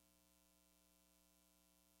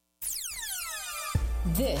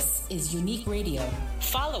This is Unique Radio.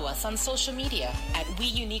 Follow us on social media at We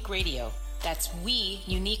Unique Radio. That's We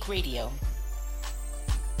Unique Radio.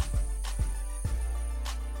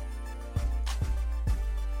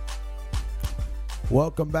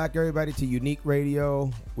 Welcome back, everybody, to Unique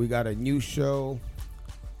Radio. We got a new show.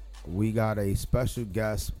 We got a special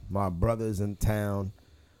guest, my brothers in town,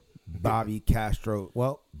 Bobby Castro.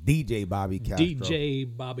 Well, DJ Bobby Castro. DJ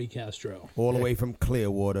Bobby Castro. All the way from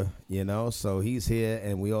Clearwater, you know. So he's here,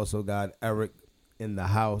 and we also got Erik in the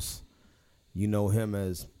house. You know him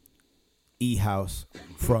as E-House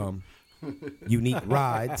from Unique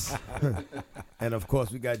Rides. And, of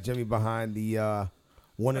course, we got Jimmy behind the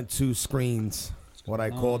 1 and 2 screens. What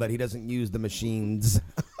I call that. He doesn't use the machines.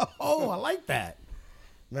 Oh, I like that.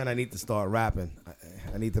 Man, I need to start rapping.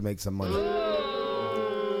 I need to make some money.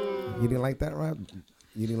 You didn't like that rhyme?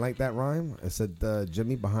 You didn't like that rhyme? I said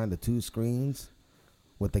Jimmy behind the 2 screens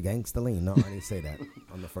with the gangsta lean. No, I didn't say that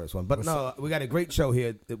on the first one. But no, we got a great show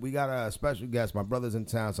here. We got a special guest. My brother's in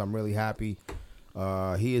town, so I'm really happy.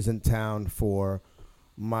 He is in town for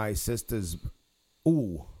my sister's.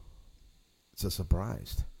 Ooh, it's a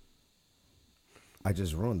surprise. I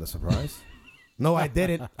just ruined the surprise. No, I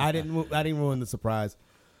didn't. I didn't ruin the surprise.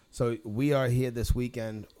 So we are here this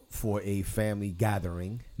weekend for a family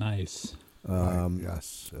gathering. Nice.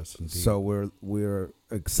 Yes, indeed. So we're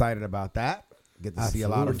excited about that. Get to see a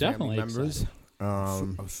lot of family members.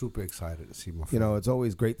 I'm super excited to see my family. You know, it's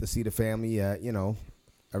always great to see the family. You know,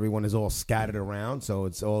 everyone is all scattered around, so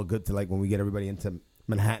it's all good to, like, when we get everybody into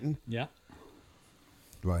Manhattan. Yeah.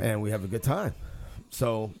 Right. And we have a good time.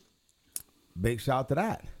 So big shout out to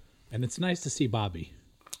that. And it's nice to see Bobby.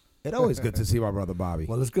 It's always good to see my brother Bobby.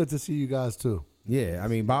 Well, it's good to see you guys, too. Yeah, I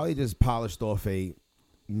mean, Bobby just polished off a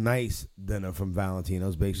nice dinner from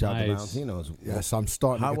Valentino's. Big shout out to Valentino's. Yes, I'm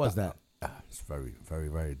starting. How was that? It's very, very,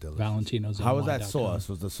 very delicious. Valentino's. How was that sauce?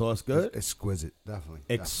 Was the sauce good? It's exquisite, definitely.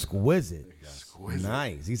 Exquisite. Exquisite.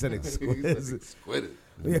 Nice. He said exquisite. Exquisite.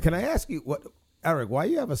 Yeah, can I ask you, Erik, why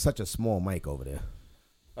you have such a small mic over there?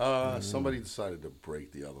 Somebody decided to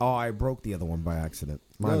break the other Oh, one. I broke the other one by accident.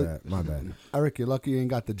 My bad. Erik, you're lucky you ain't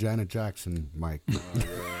got the Janet Jackson mic.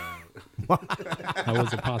 That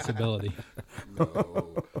was a possibility.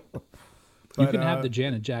 No. You can have the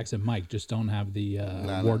Janet Jackson mic, just don't have the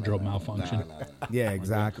wardrobe malfunction. Nah. Yeah,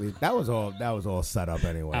 exactly. That was all set up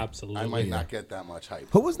anyway. Absolutely. I might not get that much hype.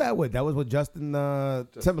 Who was that with? That was with Justin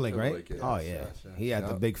Timberlake, right? Timberlake, Oh, yeah. He had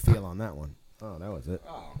the big feel on that one. Oh, that was it.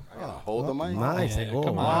 Oh, I gotta hold the mic. Nice. Yeah, Oh,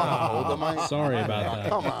 come wow. on. Hold the mic. Sorry about that.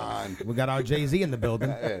 Come on. We got our Jay-Z in the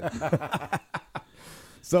building.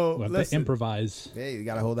 So, We'll have to listen. improvise. Hey, you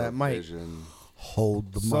got to hold that mic. Vision.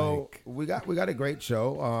 Hold the So, mic. we got a great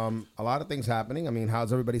show. A lot of things happening. I mean,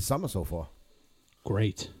 how's everybody's summer so far?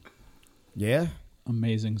 Great. Yeah?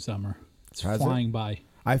 Amazing summer. It's Has flying by.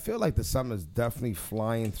 I feel like the summer's definitely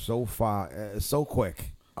flying so far, so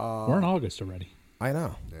quick. We're in August already. I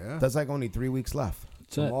know. Yeah. There's like only 3 weeks left.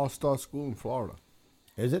 That's it. Tomorrow starts school in Florida.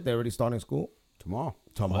 Is it? They're already starting school? Tomorrow.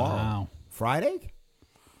 Tomorrow. Wow. Friday?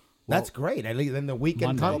 That's great. At least then the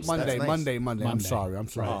weekend Monday. comes. Monday, That's nice. Monday. I'm Monday. sorry. Oh,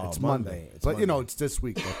 It's Monday. Monday. It's But, you know, Monday. it's this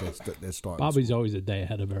week that they're starting. Bobby's always a day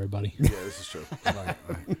ahead of everybody. Yeah, this is true. Right.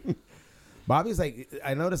 Bobby's like,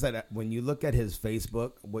 I noticed that when you look at his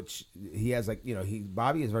Facebook, which he has, like, you know,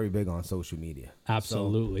 Bobby is very big on social media.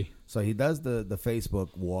 Absolutely. So he does the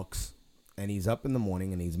Facebook walks, and he's up in the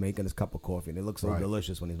morning and he's making his cup of coffee, and it looks so Right.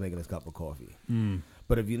 delicious when he's making his cup of coffee.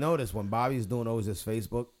 But if you notice, when Bobby's doing always his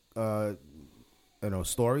Facebook,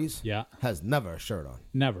 stories, Yeah. has never a shirt on.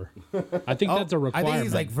 Never. I think that's a I requirement. think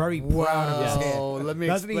he's like very proud of his hair. Oh, let me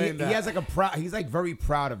Doesn't explain he? that. He has like a proud. He's like very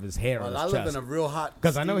proud of his hair on I his live chest. in a real hot.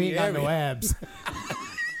 Because I know he ain't got no area. abs.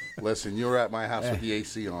 Listen, you were at my house with the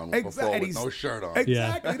AC on before Exactly. with no shirt on.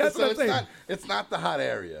 Exactly. That's So what I'm saying. it's not the hot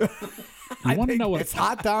area. You want to know what? It's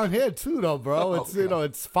hot down here too, though, bro. It's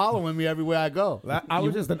it's following me everywhere I go. I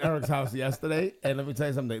was just in Erik's house yesterday, and let me tell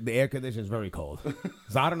you something. The air conditioner is very cold.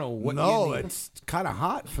 So I don't know what. No, you need. it's kind of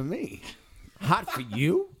hot for me. hot for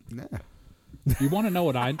you. Yeah. You want to know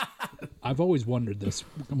what I've always wondered this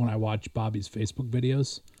when I watch Bobby's Facebook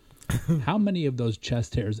videos. How many of those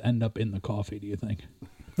chest hairs end up in the coffee, do you think?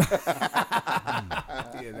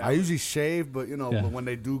 I usually shave, but Yeah. when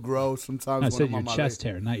they do grow, sometimes I when said I'm your on my chest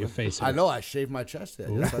hair, not your face hair. I know I shave my chest hair.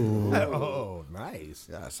 Yes, I do. Oh, nice.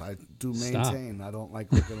 Yes, I do Stop. maintain. I don't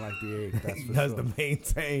like looking like the ape. That's He for does sure. the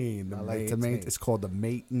maintain. I like to maintain. It's called the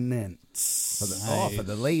maintenance. For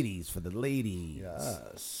the ladies. For the ladies.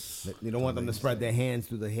 Yes. You don't want them to spread their hands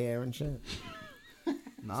through the hair and shit.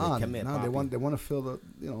 Nah, come here, they Poppy. want to feel the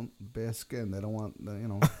bare skin. They don't want the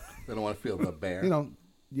They don't want to feel the bear.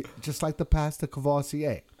 just like the pasta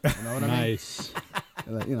Cavassier. You know what I mean? Nice.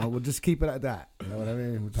 Like, we'll just keep it at that. You know what I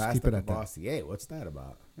mean? We'll just Pass keep it the at that. Bossier. What's that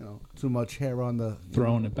about? Too much hair on the.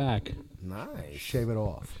 Throwing it back. Nice. Shave it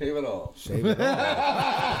off. Shave it off. Shave it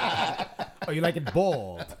off. Oh, you like it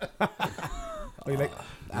bald? Oh, you like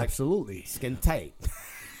Absolutely. skin tight?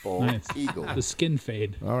 Bald Nice. eagle. The skin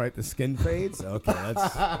fade. All right, the skin fades. Okay,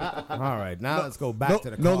 let's. All right, now let's go back to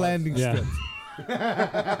the No cards. landing Yeah. strips.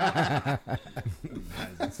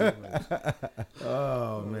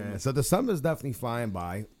 Oh man, so the summer's definitely flying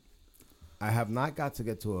by. I have not got to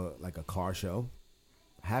get to a car show.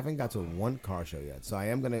 Haven't got to one car show yet. So I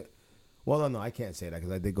am gonna. Well, no, I can't say that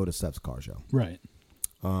because I did go to Steph's car show. Right.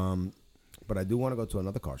 But I do want to go to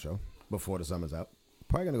another car show before the summer's out.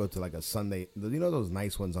 Probably gonna go to like a Sunday. You know those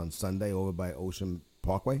nice ones on Sunday over by Ocean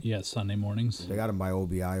Parkway? Yeah, Sunday mornings. They got them by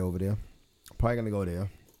OBI over there. Probably gonna go there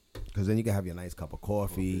because then you can have your nice cup of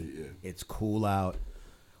coffee. It's cool out.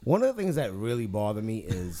 One of the things that really bother me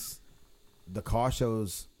is the car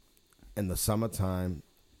shows in the summertime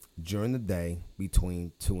during the day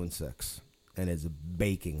between 2 and 6, and it's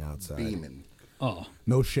baking outside. Beaming. Oh,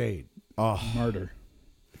 No shade. murder.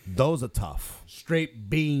 Those are tough. Straight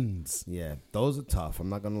beans. Yeah, those are tough. I'm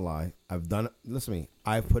not gonna lie. I've done it. Listen to me.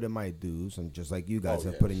 I've put in my dues, and just like you guys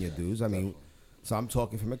have put in your dues. I mean, so I'm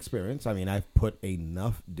talking from experience. I mean, I've put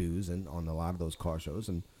enough dues in on a lot of those car shows,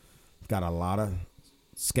 and got a lot of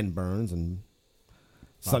skin burns and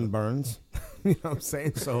sunburns. You know what I'm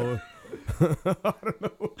saying? So I don't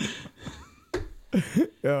know.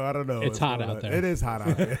 Yo, I don't know. It's hot out there. It is hot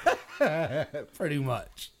out there. Pretty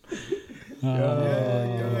much.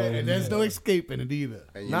 And there's no escaping it either.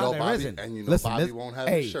 And you No, know there Bobby, isn't. and you know Listen, Bobby this- won't have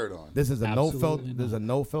hey, his shirt on. This is a no filter. Absolutely There's a not.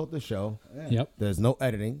 no filter show. Yep. There's no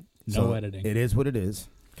editing. No so editing. It is what it is.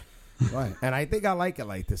 Right. And I think I like it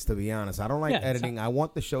like this, to be honest. I don't like Yeah, it's editing. I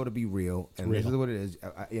want the show to be real, and this real. is what it is.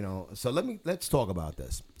 So let's talk about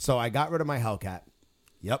this. So I got rid of my Hellcat.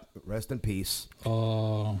 Yep, rest in peace.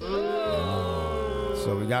 Oh,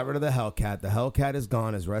 So we got rid of the Hellcat. The Hellcat is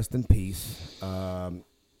gone. Is rest in peace.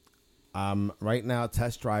 I'm right now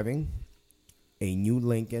test driving a new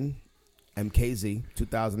Lincoln MKZ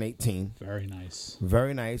 2018. very nice.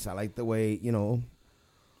 Very nice. I like the way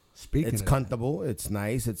Speaking it's of comfortable. It's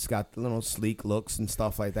nice. It's got little sleek looks and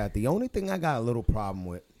stuff like that. The only thing I got a little problem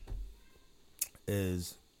with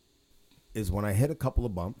is when I hit a couple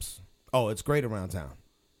of bumps. Oh, it's great around town.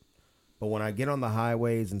 But when I get on the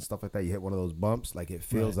highways and stuff like that, you hit one of those bumps, like it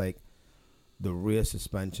feels like the rear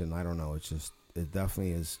suspension, I don't know, it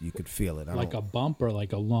definitely is, you could feel it. Like a bump or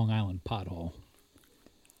like a Long Island pothole?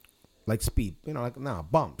 like speed,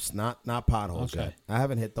 bumps, not potholes Okay. yet. I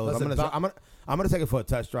haven't hit those. Does it I'm gonna take it for a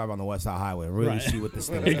test drive on the West Side Highway and really Right. see what this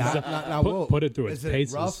thing is. Now, Put it through its is it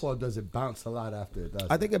paces. rough or does it bounce a lot after it does?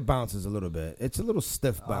 I think it bounces a little bit. It's a little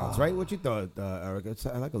stiff bounce, right? What you thought, Eric?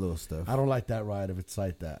 I like a little stiff. I don't like that ride if it's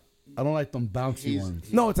like that. I don't like them bouncy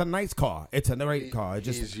ones. No, it's a nice car. It's a great car. It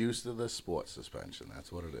He's just used to the sports suspension.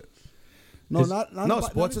 That's what it is. No, not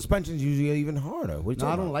sports suspension is usually even harder. What you No, I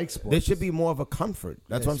talking don't about? like sports. This should be more of a comfort.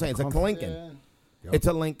 That's what I'm saying. It's a comfort. Lincoln. It's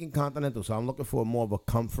a Lincoln Continental, so I'm looking for more of a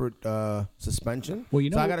comfort suspension. Well,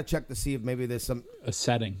 so I got to check to see if maybe there's some. A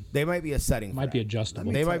setting. There might be a setting. Might for be that.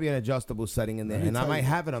 adjustable. There might be an adjustable setting in there, and I tell might you.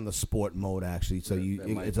 have it on the sport mode actually. So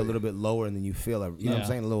it's a little bit lower, and then you feel it. You know what I'm Yeah.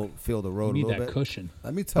 saying? A little feel the road You a need little that bit. cushion.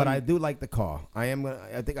 Let me tell But you. I do like the car. I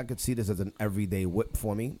think I could see this as an everyday whip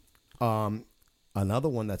for me. Another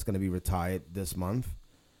one that's going to be retired this month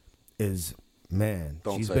is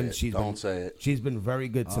Don't say it. She's been very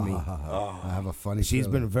good to me. I have a funny. She's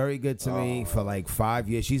feeling. been very good to me for like 5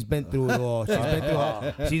 years. She's been through it all.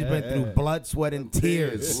 She's been through blood, sweat, and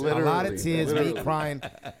tears. A lot of Literally. tears, me crying.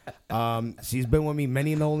 She's been with me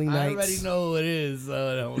many lonely I nights. already know who it is.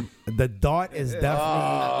 The Dart is definitely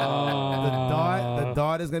the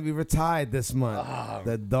Dart is going to be retired this month.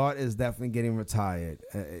 The Dart is definitely getting retired.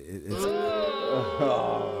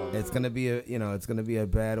 It's going to be a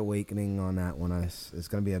bad awakening on that one. It's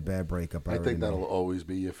going to be a bad breakup. I already think know. that'll always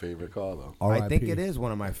be your favorite car, though. I think it is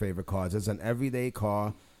one of my favorite cars. It's an everyday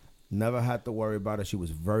car. Never had to worry about it. She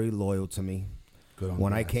was very loyal to me. Good on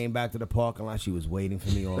When I gas. came back to the parking lot, she was waiting for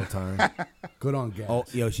me all the time. Good on gas.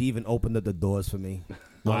 Oh, she even opened up the doors for me.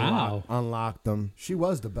 Wow. Unlocked them. She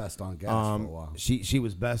was the best on gas for a while. She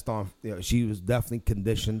was best on. She was definitely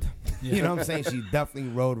conditioned. You know what I'm saying? She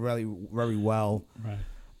definitely rode really very well.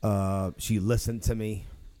 Right. She listened to me.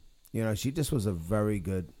 She just was a very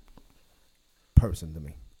good person to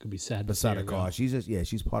me. Could be sad. Beside to a see her car, go.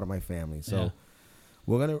 she's part of my family. So Yeah.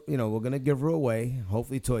 we're gonna give her away,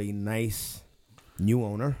 hopefully to a nice new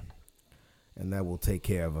owner, and that will take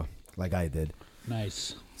care of her like I did.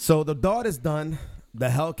 Nice. So the Dart is done. The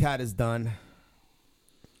Hellcat is done.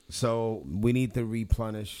 So we need to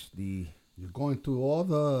replenish the You're going through all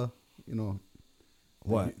the,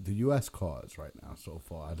 what? the U.S. cars right now so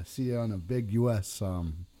far. I see you on a big U.S.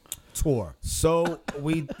 tour. So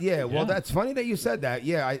well, that's funny that you said that.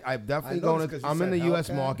 Yeah, I'm definitely I noticed going 'cause to. you I'm in said the U.S.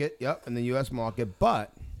 Hellcat. market. Yep, in the U.S. market.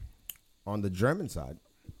 But on the German side,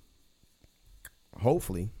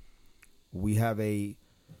 hopefully, we have a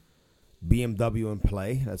BMW in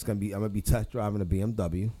play. I'm gonna be test driving a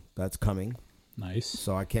BMW. That's coming. Nice.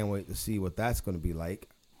 So I can't wait to see what that's gonna be like.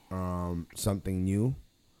 Something new.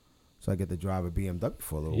 So I get to drive a BMW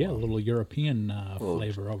for a little Yeah, a while. little European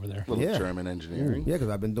flavor over there. Little German engineering. Yeah, because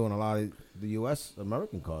I've been doing a lot of the U.S.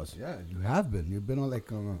 American cars. Yeah, you have been. You've been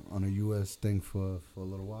on a U.S. thing for a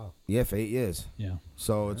little while. Yeah, for 8 years. Yeah.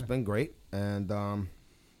 So it's been great. And Nothing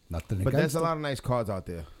but against there's a them. lot of nice cars out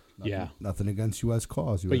there. Yeah. Nothing against U.S.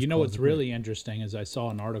 cars. But US you know cars what's are great. really interesting is I saw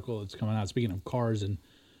an article that's coming out, speaking of cars, and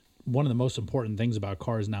one of the most important things about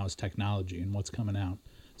cars now is technology and what's coming out.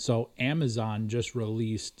 So Amazon just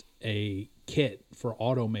released a kit for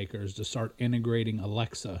automakers to start integrating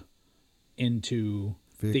Alexa into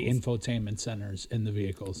the Vehicles. infotainment centers in the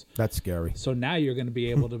vehicles. That's scary. So now you're going to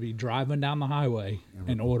be able to be driving down the highway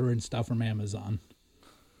and ordering stuff from Amazon.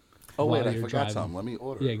 Oh, wait, while I you're forgot driving. something. Let me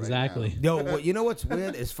order Yeah, it right exactly. now. Yo, well, you know what's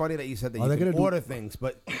weird? It's funny that you said that Are you they can gonna do- order things,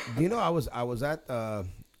 but you know, I was at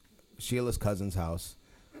Sheila's cousin's house,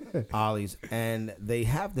 Ollie's, and they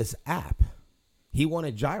have this app. He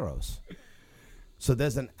wanted gyros, so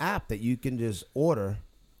there's an app that you can just order,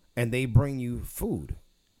 and they bring you food,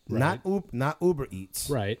 not Uber Eats,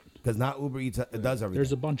 Right. Because not Uber Eats does everything.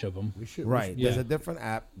 There's a bunch of them. Right. Yeah. There's a different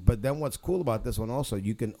app. But then what's cool about this one also,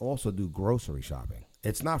 you can also do grocery shopping.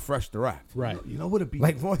 It's not Fresh Direct. Right. You know what it'd be?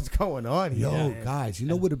 Like, what's going on here? Yo, man? guys, you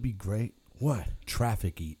know what would be great? What?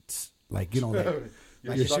 Traffic eats. Like,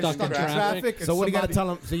 You're stuck in traffic. So what do you got to tell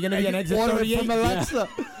them? So you're going to be on exit order it 38? from Alexa.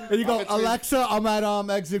 And you go, Alexa, I'm at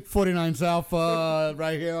exit 49 South,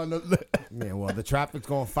 right here on the. Yeah, well, the traffic's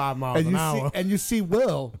going 5 miles an hour. And you see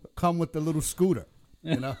Will come with the little scooter.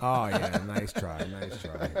 You know? Oh, yeah. Nice try.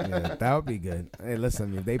 Yeah, that would be good. Hey,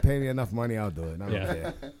 listen, if they pay me enough money, I'll do it. I don't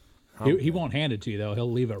Yeah. care. He won't hand it to you, though.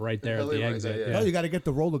 He'll leave it right there He'll at the leave it right exit. there, yeah. No, you got to get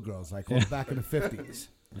the roller girls, like back in the 50s.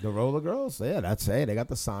 The Roller Girls? Yeah, that's it. They got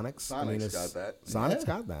the Sonics. Sonic's got that. Sonic's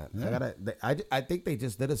got that. Yeah. I think they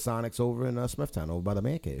just did a Sonics over in Smithtown, over by the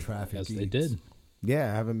man cave. Traffic Yes, eats. they did. Yeah,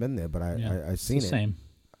 I haven't been there, but Yeah. I've seen It's the it. same.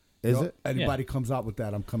 Is Yo, it? Anybody comes out with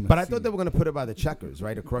that, I'm coming. But to I see thought they you. were going to put it by the Checkers,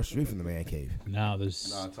 right across the street from the man cave. No,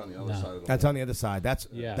 there's. No, it's on the other side of the That's on the other side.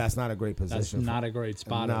 That's not a great position. That's not a great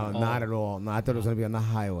spot. No, at all. not at all. No, I thought it was going to be on the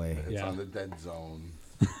highway. It's Yeah. on the dead zone.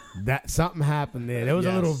 That something happened there. There was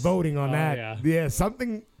a little Yes. voting on Oh, that. yeah.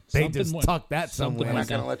 something. They Something just went- tucked that something somewhere. We're went not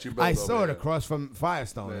going down. to let you build I over saw it there. across from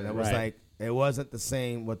Firestone, and it was Right. like it wasn't the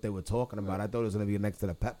same what they were talking about. I thought it was going to be next to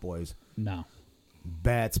the Pet Boys. No.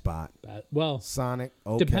 Bad spot. Well, Sonic.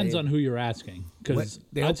 Okay. depends on who you're asking. Because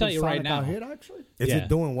They I'll tell opened you right Sonic now, out here, actually? Is Yeah. it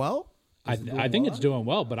doing well? I think it's doing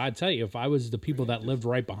well. But I'd tell you, if I was the people that lived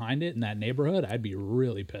right behind it in that neighborhood, I'd be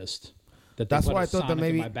really pissed. That they That's put why a I thought that Sonic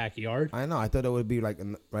maybe- in my backyard. I I know. I thought it would be like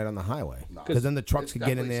right on the highway No. because then the trucks It's could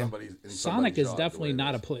get in definitely there. somebody's- in Sonic somebody's is yard, definitely the way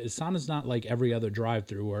not it a is. place. Sonic's not like every other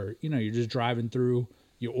drive-through where you're just driving through,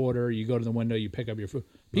 you order, you go to the window, you pick up your food.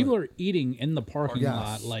 People are eating in the parking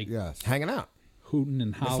lot, like yes. Hanging out. hooting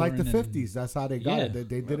and It's hollering. like the and- 50s. That's how they got Yeah. it.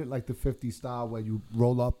 They did it like the 50s style where you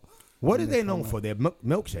roll up. What are and they come known out. for? They're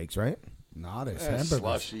milkshakes, right? Nah, they Yeah, hamburgers.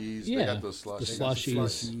 slushies. Yeah, They got those the slushies. They got the Slushies.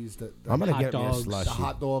 slushies, the I'm gonna Hot get me a dogs. slushie. the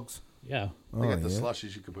hot dogs. Yeah. They got Oh, the yeah.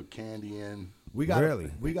 slushies you could put candy in. We got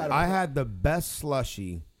Really? We got. I had the best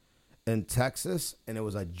slushie in Texas, and it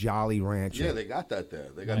was a Jolly Rancher. Yeah, they got that there.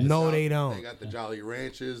 They got Nice. the No, South- they don't. They got the Jolly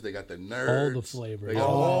Ranches. They got the Nerds. the flavors. They got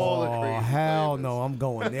all the Oh, crazy hell flavors no. I'm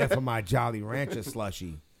going there for my Jolly Rancher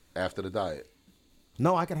slushie. After the diet.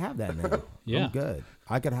 No, I could have that now. Yeah. I'm good.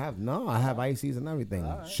 I have ices and everything.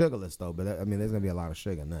 Sugarless, though, but I mean, there's going to be a lot of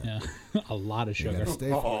sugar in that. Yeah. A lot of sugar. Stay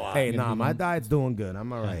for it. Hey, nah, my diet's doing good.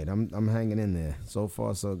 I'm all right. I'm hanging in there. So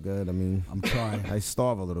far, so good. I mean, I'm trying. I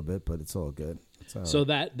starve a little bit, but it's all good. It's all So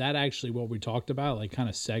right. that actually what we talked about, like, kind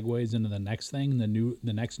of segues into the next thing,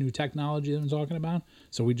 the next new technology that I'm talking about.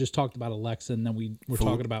 So we just talked about Alexa, and then we're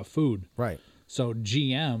talking about food. Right. So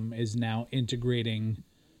GM is now integrating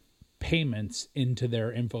payments into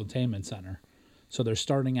their infotainment center. So they're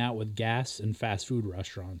starting out with gas and fast food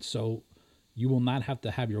restaurants. So you will not have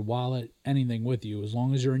to have your wallet, anything with you. As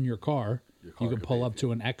long as you're in your car, you can pull up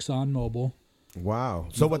to an Exxon Mobil. Wow.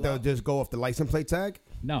 So what, they'll just go off the license plate tag?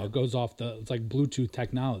 No, it goes off it's like Bluetooth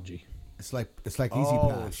technology. It's like Easy Oh,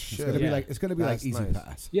 Pass. shit. It's gonna be That's like Easy nice.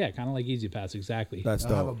 Pass. Yeah, kind of like Easy Pass, exactly. That's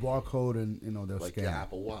They'll have a dope. barcode and they'll Like scan. your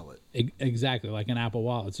Apple Wallet. Exactly, like an Apple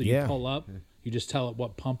Wallet. So you Yeah. pull up, you just tell it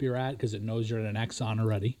what pump you're at because it knows you're at an Exxon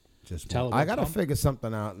already. Just Tell it I what gotta pump. figure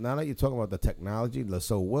something out. Now that you're talking about the technology,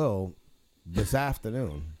 so Will, this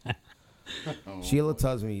afternoon, Sheila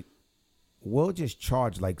tells me Will just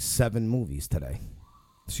charged like 7 movies today.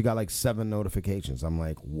 She got like 7 notifications. I'm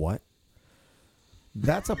like, what?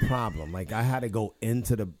 That's a problem. Like I had to go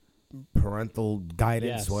into the parental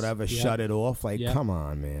guidance, Yes. whatever, Yep. shut it off. Like, Yep. come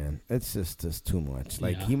on, man. It's just too much.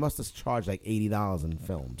 Like Yeah. he must have charged like $80 in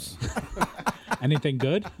films. Anything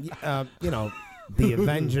good? You know, the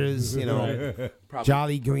Avengers, you know,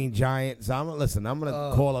 Jolly Green Giant. So I'm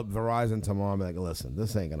gonna call up Verizon tomorrow and be like, listen,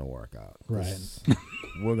 this ain't gonna work out.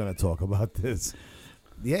 We're gonna talk about this.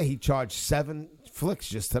 Yeah, he charged 7 flicks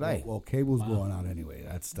just today. Well, cable's going out anyway.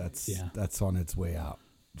 Yeah. That's on its way out.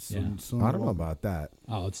 Soon, Yeah. soon I don't know it about that.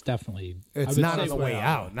 Oh, it's definitely. It's I would Not say on the way way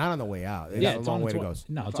out. Not on the way out. It's Yeah, got it's a long on way its to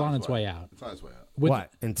way. go. No, it's on its way out. It's on its way out. With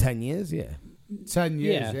What, in 10 years? Yeah. 10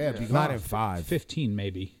 years, Yeah. because Not in 5. 15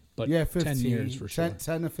 maybe, but yeah, 15 10 years for sure.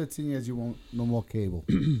 10 to 15 years, you won't no more cable.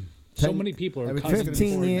 So many people are Everything's cutting gonna be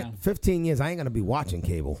 15, cord year, now. 15 years, I ain't going to be watching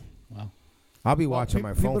cable. Wow. I'll be watching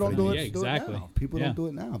my phone. People For don't the do it. year. Yeah, do it exactly. now. People Yeah. don't do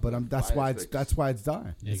it now, but that's Fire why it's sticks. that's why it's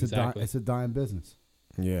dying. Yeah, It's exactly. it's a dying business.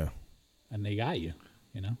 Yeah, And they got you,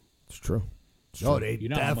 you know? it's true. Oh, they You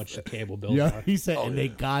know how much the cable bills Yeah, are. he said, and they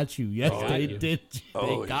got you. Yes, got they you. did. Oh,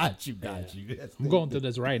 They yeah. got you. Got you. Yes, I'm they going did. through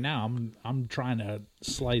this right now. I'm trying to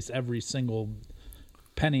slice every single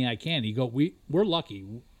penny I can. We're lucky.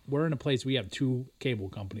 We're in a place we have 2 cable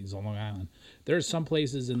companies on Long Island. There's some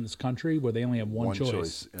places in this country where they only have one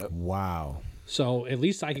choice. Yep. Wow. So at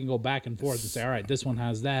least I can go back and forth and say, all right, this one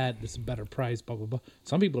has that. This is a better price, blah, blah, blah.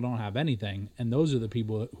 Some people don't have anything, and those are the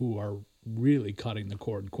people who are really cutting the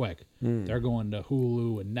cord quick. They're going to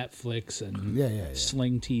Hulu and Netflix and Yeah.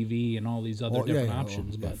 Sling TV and all these other different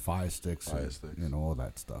options. Yeah, But Fire Sticks, Fire and, Sticks. you know, all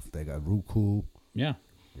that stuff. They got Roku. yeah.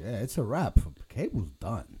 Yeah, it's a wrap. Cable's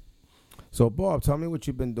done. So, Bob, tell me what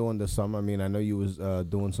you've been doing this summer. I mean, I know you was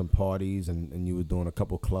doing some parties and you were doing a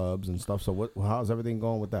couple clubs and stuff. So, how's everything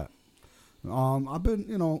going with that? I've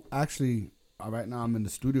been, actually, right now I'm in the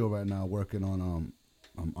studio right now working on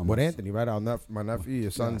I'm With Anthony, right? My nephew,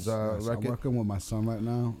 your son's yes, I'm record. working with my son right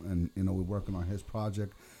now, and we're working on his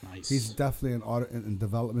project. Nice. He's definitely in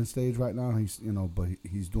development stage right now. He's but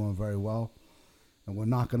he's doing very well, and we're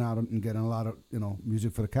knocking out and getting a lot of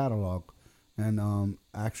music for the catalog. And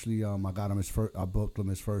actually, I got him I booked him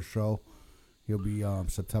his first show. He'll be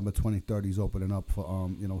September 23rd. He's opening up for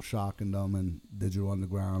Shock and Them and Digital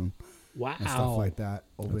Underground Wow. and stuff like that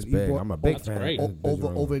over That's in big. Ybor. I'm a big That's fan. great. of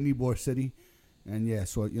Digital. over in Ybor City. And yeah,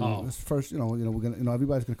 so Oh. this first, we're gonna,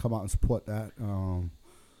 everybody's gonna come out and support that.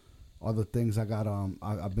 Other things I got,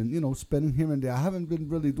 I've been, spending here and there. I haven't been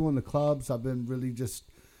really doing the clubs. I've been really just,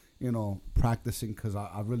 practicing because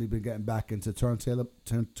I've really been getting back into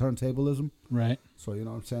turntablism. Right. So you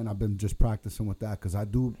know what I'm saying. I've been just practicing with that because I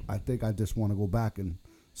think I just want to go back and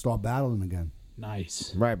start battling again.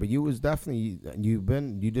 Nice. Right, but you was definitely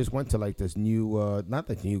you just went to like this new not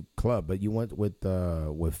the new club, but you went with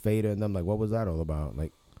Fader and them. Like, what was that all about?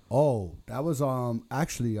 Like, Oh, that was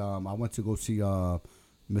actually I went to go see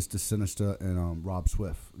Mr. Sinister and Rob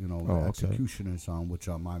Swift, the okay. Executioners, which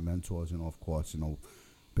are my mentors, of course,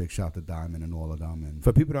 big shout to Diamond and all of them. And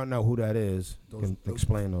for people who don't know who that is, can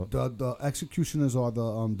explain. the Executioners are the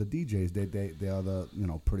DJs. They are the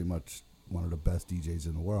pretty much one of the best DJs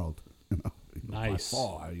in the world. Nice. By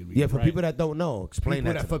far. Yeah, for Right. people that don't know, explain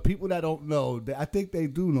that. For people that don't know, I think they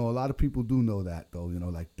do know. A lot of people do know that though.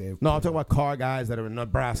 Like they. No, I'm talking about car guys that are in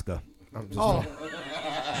Nebraska.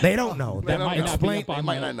 They don't know. That might not be explain. up on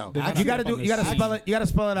might the- not know. they might You not gotta be up do. on You the gotta spell it. You gotta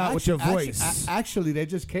spell it out with your voice. Actually, they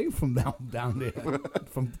just came from down there,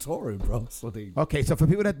 from touring, bro. So they. Okay, so for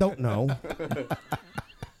people that don't know,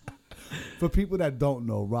 For people that don't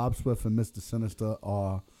know, Rob Swift and Mr. Sinister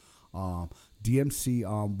are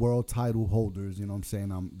DMC world title holders. You know what I'm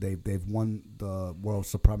saying? They've won the world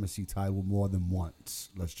supremacy title more than once.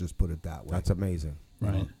 Let's just put it that way. that's amazing.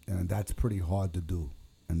 Right. And that's pretty hard to do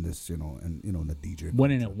in this, in the DJ.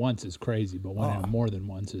 Winning it once is crazy, but winning it more than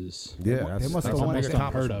once is Yeah, They must that's have a won big it.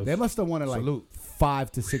 unheard of. They must have won it like Salute.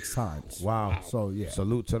 5 to 6 times. Wow. So yeah.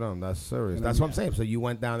 Salute to them. That's serious. You know, That's what I'm saying. So you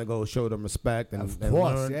went down to go show them respect and, Of and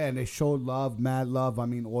course, learn. yeah, and they showed love, mad love. I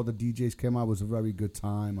mean, all the DJs came out. It was a very good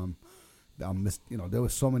time. There were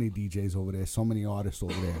so many DJs over there, so many artists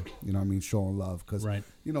over there. You know what I mean, showing love because Right.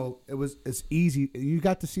 it's easy. You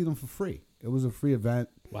got to see them for free. It was a free event.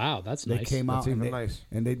 Wow, that's They nice. came That's out and even they, nice.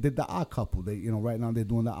 and they did the Odd Couple. They, right now they're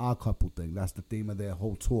doing the Odd Couple thing. That's the theme of their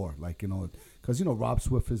whole tour. Like, because Rob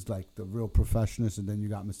Swift is like the real perfectionist, and then you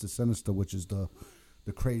got Mr. Sinister, which is the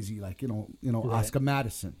crazy, like Oscar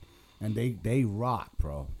Madison, and they rock,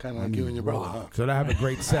 bro. Kind of like you and your brother, huh? So they have a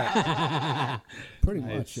great set. Pretty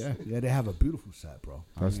much, yeah. Yeah, they have a beautiful set, bro.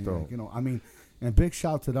 That's dope. And big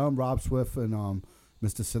shout to them, Rob Swift and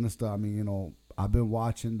Mr. Sinister. I mean, I've been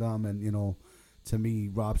watching them, and to me,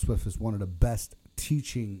 Rob Swift is one of the best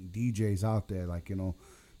teaching DJs out there. Like,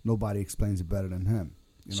 nobody explains it better than him.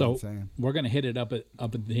 You know what I'm saying? We're gonna hit it up at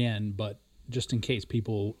the end, but just in case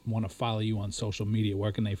people want to follow you on social media,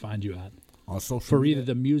 where can they find you at? On social For media. either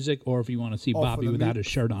the music or if you want to see Bobby without his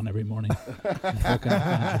shirt on every morning. Where can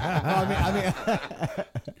I find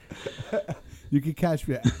you? You can catch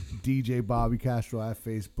me at DJ Bobby Castro at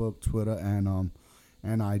Facebook, Twitter, and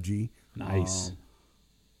IG. Nice.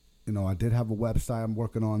 I did have a website. I'm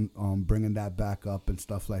working on bringing that back up and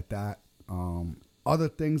stuff like that. Other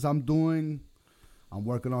things I'm doing, I'm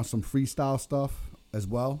working on some freestyle stuff as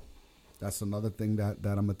well. That's another thing that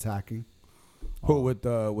I'm attacking. Who with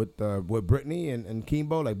Brittany and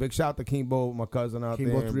Keembo? Like big shout to Keembo, my cousin out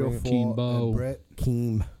Keembo there. 304 Keembo. and Brett.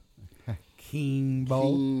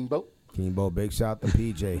 Keembo. Keembo, big shout to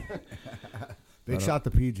PJ. Big shout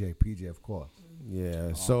to PJ. PJ, of course.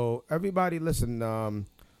 Yeah. So everybody, listen.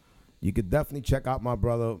 You could definitely check out my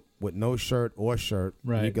brother with no shirt or shirt.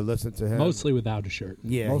 Right. You can listen to him Mostly without a shirt.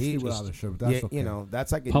 Yeah, Mostly he without just, a shirt, but that's okay.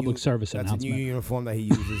 that's like a Public new, service That's a announcement. new uniform that he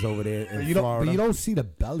uses over there in But Florida. you don't see the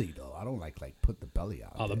belly though. I don't like put the belly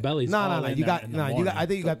out. Oh, the there. belly's No. all in You there got in the no. You got. morning. I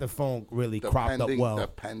think you got the phone really cropped up well.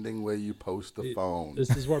 Depending where you post the phone. This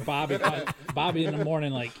is where Bobby in the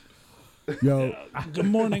morning, like, Yo, good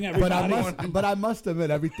morning, everybody. but I must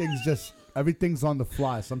admit everything's on the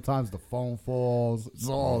fly. Sometimes the phone falls. It's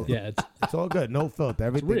all Yeah, It's all good. No filter.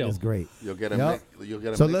 Everything real. is great. You'll get a Yep. you'll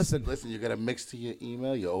get a So mix, listen. you get a mix to your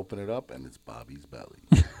email. You open it up and it's Bobby's belly.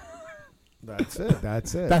 That's it.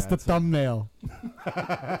 That's it. That's the thumbnail.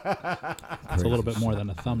 It's a little bit more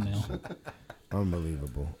than a thumbnail.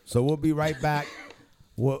 Unbelievable. So we'll be right back.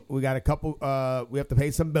 We got a couple. We have to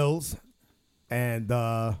pay some bills, and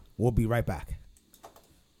we'll be right back.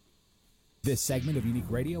 This segment of Unique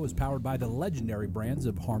Radio is powered by the legendary brands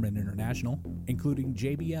of Harman International, including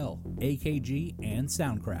JBL, AKG, and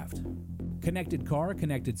Soundcraft. Connected car,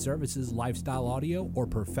 connected services, lifestyle audio, or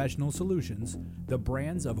professional solutions, the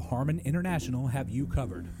brands of Harman International have you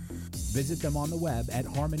covered. Visit them on the web at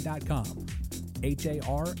harman.com,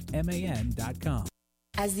 HARMAN.com.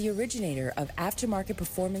 As the originator of aftermarket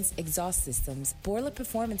performance exhaust systems, Borla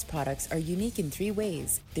Performance products are unique in 3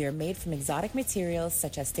 ways. They are made from exotic materials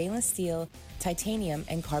such as stainless steel, titanium,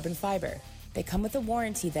 and carbon fiber. They come with a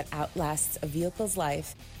warranty that outlasts a vehicle's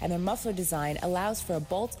life, and their muffler design allows for a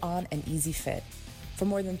bolt-on and easy fit. For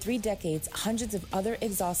more than 3 decades, hundreds of other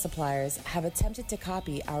exhaust suppliers have attempted to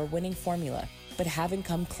copy our winning formula, but haven't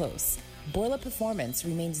come close. Borla Performance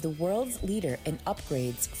remains the world's leader in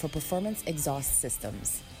upgrades for performance exhaust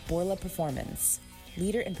systems. Borla Performance,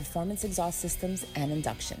 leader in performance exhaust systems and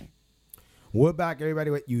induction. We're back,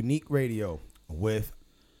 everybody, with Unique Radio with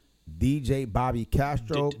DJ Bobby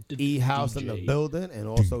Castro, E House in the DJ. building, and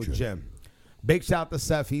also Jim. Big shout to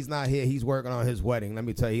Seth. He's not here. He's working on his wedding. Let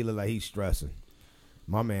me tell you, he look like he's stressing.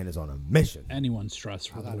 My man is on a mission. Anyone's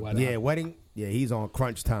stressed for the wedding. Yeah, wedding. Yeah, he's on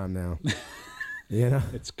crunch time now. You know?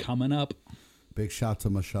 It's coming up. Big shout to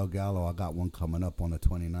Michelle Gallo. I got one coming up on the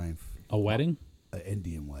 29th. A wedding? An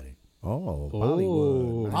Indian wedding. Oh, Oh,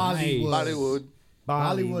 Bollywood. nice.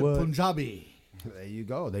 Bollywood. Punjabi. There you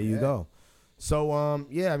go. There you go. So,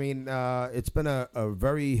 yeah, I mean, it's been a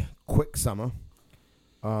very quick summer.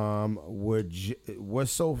 We're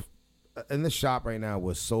so in the shop right now.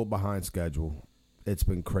 We're so behind schedule. It's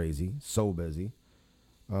been crazy, so busy.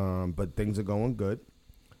 But things are going good.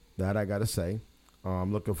 That I gotta say.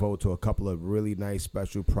 I'm looking forward to a couple of really nice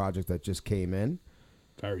special projects that just came in.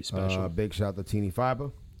 Very special. Big shout to Teeny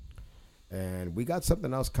Fiber. And we got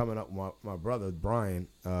something else coming up. My brother, Brian,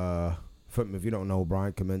 if you don't know,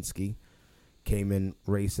 Brian Kaminsky came in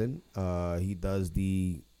racing. He does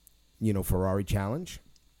the, Ferrari Challenge.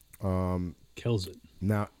 Kills it.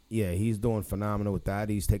 Now, yeah, he's doing phenomenal with that.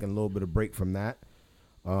 He's taking a little bit of break from that.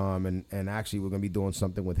 And actually, we're going to be doing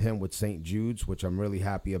something with him with St. Jude's, which I'm really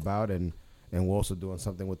happy about. And we're also doing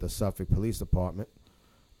something with the Suffolk Police Department,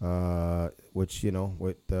 which,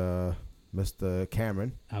 with Mr.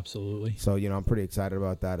 Cameron. Absolutely. So, I'm pretty excited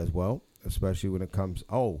about that as well, especially when it comes.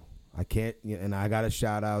 Oh, I can't. And I got to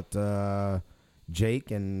shout out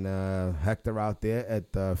Jake and Hector out there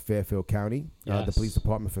at Fairfield County, the Yes. police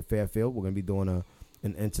department for Fairfield. We're going to be doing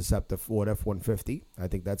an Interceptor Ford F-150. I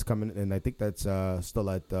think that's coming, and I think that's still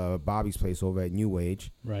at Bobby's place over at New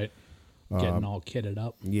Age. Right. Getting all kitted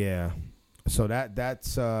up. Yeah. So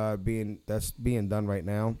that's being done right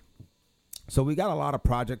now. So we got a lot of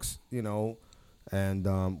projects, you know,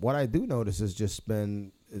 and what I do notice is just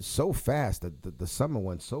been so fast that the summer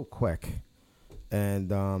went so quick.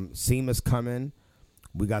 And SEMA's coming.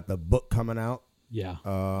 We got the book coming out. Yeah.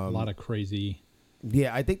 A lot of crazy.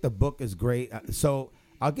 Yeah, I think the book is great. So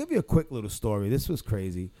I'll give you a quick little story. This was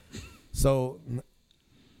crazy. So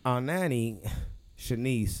our nanny,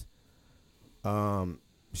 Shanice,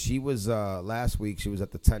 she was last week. She was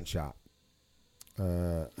at the tent shop,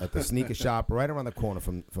 at the sneaker shop right around the corner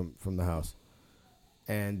from the house,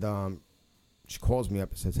 and she calls me up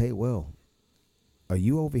and says, "Hey, Will, are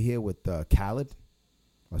you over here with Khaled?"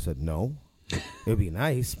 I said, "No." It'd be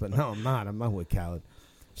nice, but no, I'm not. I'm not with Khaled.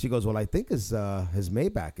 She goes, "Well, I think his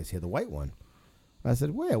Maybach is here, the white one." I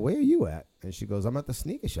said, Where are you at? And she goes, "I'm at the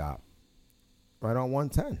sneaker shop, right on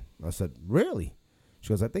 110. I said, "Really?" She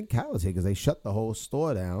goes, "I think Khaled's here because they shut the whole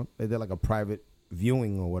store down. They did like a private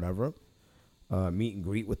viewing or whatever, meet and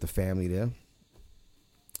greet with the family there."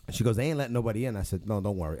 She goes, "They ain't letting nobody in." I said, "No,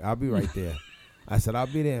 don't worry. I'll be right there." I said, "I'll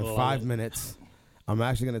be there in 5 minutes. I'm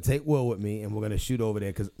actually going to take Will with me, and we're going to shoot over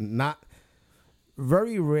there because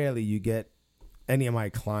very rarely you get any of my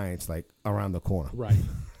clients like around the corner. Right.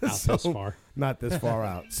 Not this far. Not this far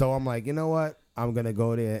out. So I'm like, you know what? I'm going to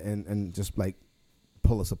go there and just like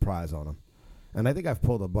pull a surprise on them. And I think I've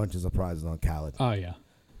pulled a bunch of surprises on Khaled. Oh, yeah.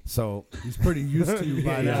 So he's pretty used to you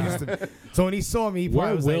by now. So when he saw me, he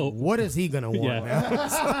probably was like, "What is he gonna want?" Yeah. Now?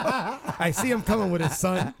 So I see him coming with his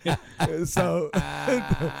son. So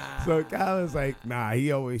Khaled's like, "Nah."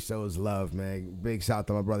 He always shows love, man. Big shout out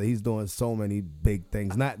to my brother. He's doing so many big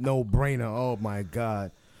things. Not no brainer. Oh my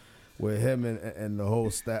God, with him and the whole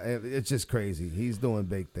staff, it's just crazy. He's doing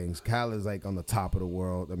big things. Khaled's like on the top of the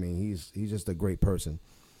world. I mean, he's just a great person.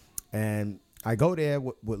 And I go there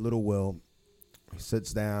with little Will. He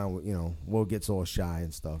sits down, you know, Will gets all shy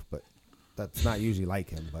and stuff, but that's not usually like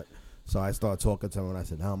him. But so I started talking to him, and I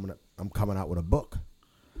said, "No, I'm coming out with a book."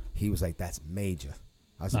 He was like, "That's major."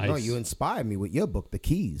 I said, Nice. "No, you inspired me with your book, The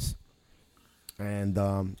Keys." And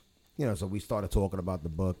you know, so we started talking about the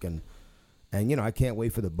book, and you know, I can't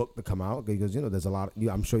wait for the book to come out because you know, there's a lot.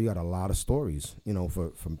 I'm sure you got a lot of stories, you know,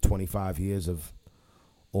 from 25 years of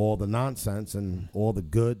all the nonsense and all the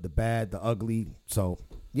good, the bad, the ugly. So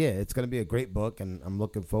yeah, it's going to be a great book, and I'm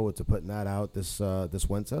looking forward to putting that out this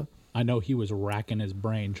winter. I know he was racking his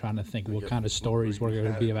brain trying to think what kind of stories were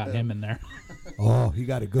going to be about him in there. Oh, he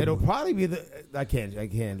got a good It'll one. probably be I can't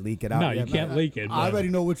leak it out. No, yet, you can't man. leak it. I but already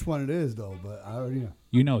know which one it is, though, but I already know.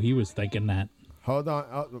 You know he was thinking that. Hold on.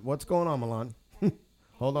 What's going on, Milan?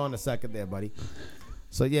 Hold on a second there, buddy.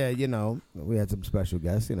 So yeah, you know, we had some special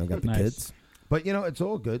guests. You know, got the Nice. kids, but you know, it's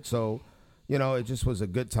all good. So, you know, it just was a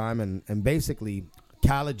good time, and basically,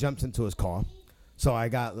 Khaled jumps into his car. So I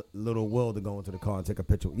got little Will to go into the car and take a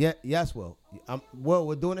picture. Yeah, yes, Will. Will,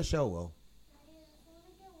 we're doing a show, Will.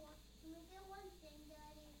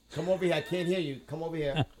 Come over here. I can't hear you. Come over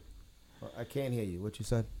here. I can't hear you. What you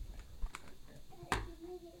said?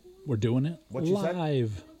 We're doing it What you said?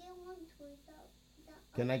 live.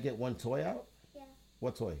 Can I get one toy out? Yeah.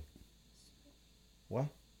 What toy? What?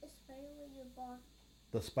 The spider you bought.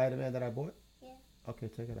 The Spider-Man that I bought? Yeah. Okay,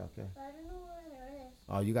 take it out. Okay. But I don't know where it is.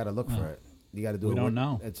 Oh, you got to look for it. You got to do We it. don't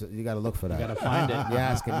know. You got to look for that. You got to find it. You're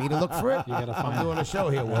asking me to look for it? You got to find I'm doing a show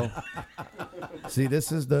here, Will. See,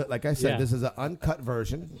 this is like I said, Yeah. this is an uncut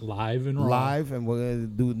version. Live and raw. Live, and we're going to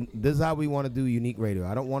do, this is how we want to do unique radio.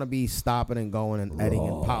 I don't want to be stopping and going and editing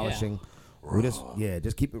and polishing. We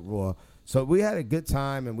just keep it raw. So we had a good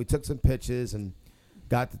time, and we took some pictures and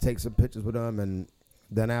got to take some pictures with them, and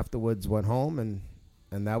then afterwards went home,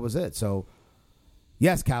 and that was it. So,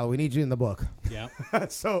 yes, Cal, we need you in the book. Yeah.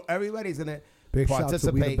 So everybody's in it. Big shout to We the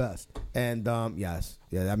Participate. Best. And yes,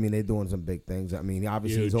 yeah. I mean, they're doing some big things. I mean,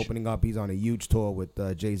 obviously he's Huge. opening up. He's on a huge tour with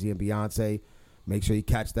Jay-Z and Beyonce. Make sure you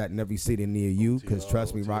catch that in every city near you, because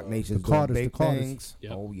trust me, Rock Nation's doing Carters, big the Carters. things.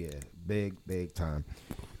 Yep. Oh yeah, big time.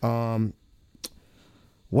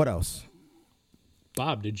 What else?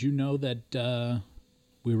 Bob, did you know that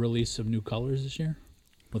we released some new colors this year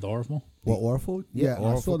with Orville? What, Orville? Yeah, I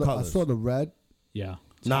Orville I colors. saw the red. Yeah.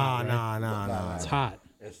 Nah. It's hot.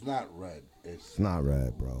 It's not red. It's Not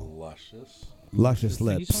red, bro. luscious. Luscious He's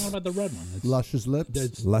talking lips. about the red one. It's, Luscious lips.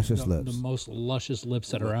 it's Luscious the, lips. The most luscious lips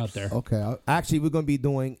that are out there. Okay. Actually, we're going to be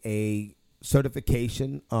doing a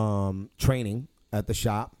certification training at the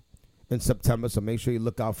shop in September, so make sure you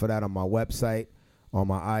look out for that on my website. on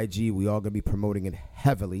my IG. We are going to be promoting it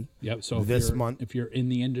heavily. Yep. So this month, if you're in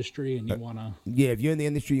the industry and you want to, if you're in the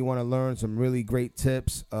industry, you want to learn some really great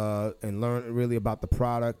tips and learn really about the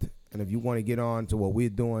product. And if you want to get on to what we're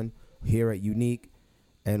doing here at Unique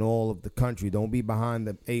and all of the country, don't be behind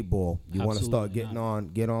the 8-ball. You want to start get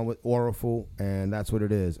on with Oraful, and that's what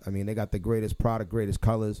it is. I mean, they got the greatest product, greatest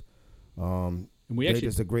colors. And they're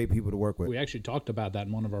just a great people to work with. We actually talked about that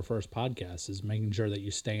in one of our first podcasts, is making sure that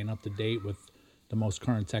you're staying up to date with the most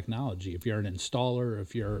current technology. If you're an installer,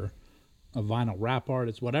 if you're a vinyl wrap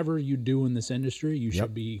artist, whatever you do in this industry, you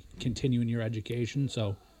should be continuing your education.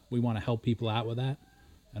 So we want to help people out with that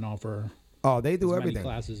and offer they do as everything. many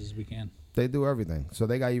classes as we can. They do everything. So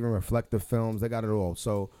they got even reflective films. They got it all.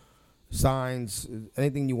 So signs,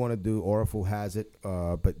 anything you want to do, Oraful has it.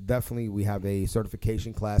 But definitely we have a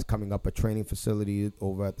certification class coming up, a training facility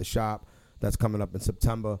over at the shop that's coming up in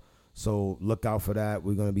September. So look out for that.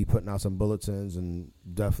 We're going to be putting out some bulletins and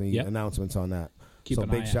definitely announcements on that. So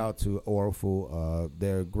big shout out to Oraful.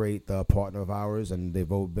 They're a great partner of ours, and they've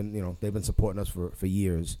been supporting us for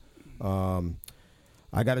years.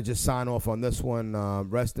 I got to just sign off on this one.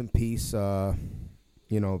 Rest in peace,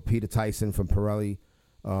 Peter Tyson from Pirelli.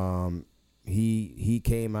 He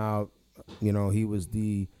came out, he was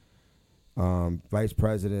the vice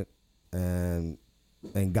president, and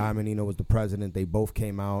Guy Menino was the president. They both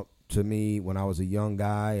came out to me when I was a young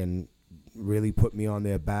guy and really put me on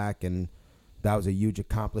their back, and that was a huge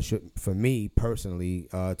accomplishment for me personally,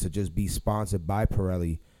 to just be sponsored by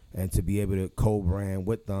Pirelli and to be able to co-brand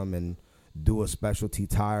with them and do a specialty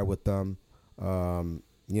tire with them.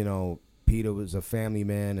 Peter was a family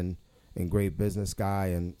man and great business guy,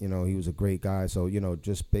 and he was a great guy. So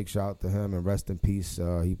just big shout out to him and rest in peace.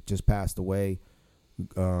 He just passed away.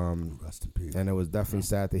 Rest in peace. And it was definitely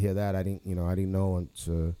sad to hear that. I didn't know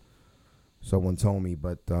until someone told me,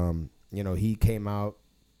 but he came out,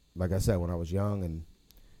 like I said, when I was young and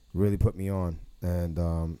really put me on, and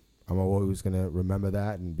I'm always gonna remember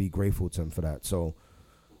that and be grateful to him for that. So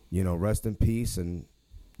rest in peace, and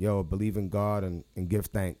believe in God and give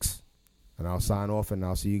thanks. And I'll sign off, and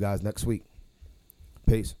I'll see you guys next week.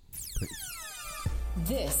 Peace.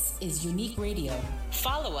 This is Unique Radio.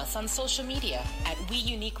 Follow us on social media at We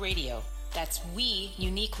Unique Radio. That's We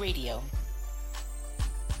Unique Radio.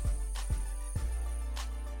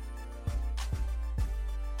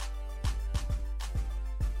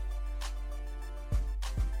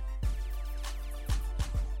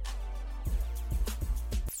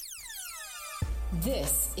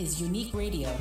 This is Unique Radio.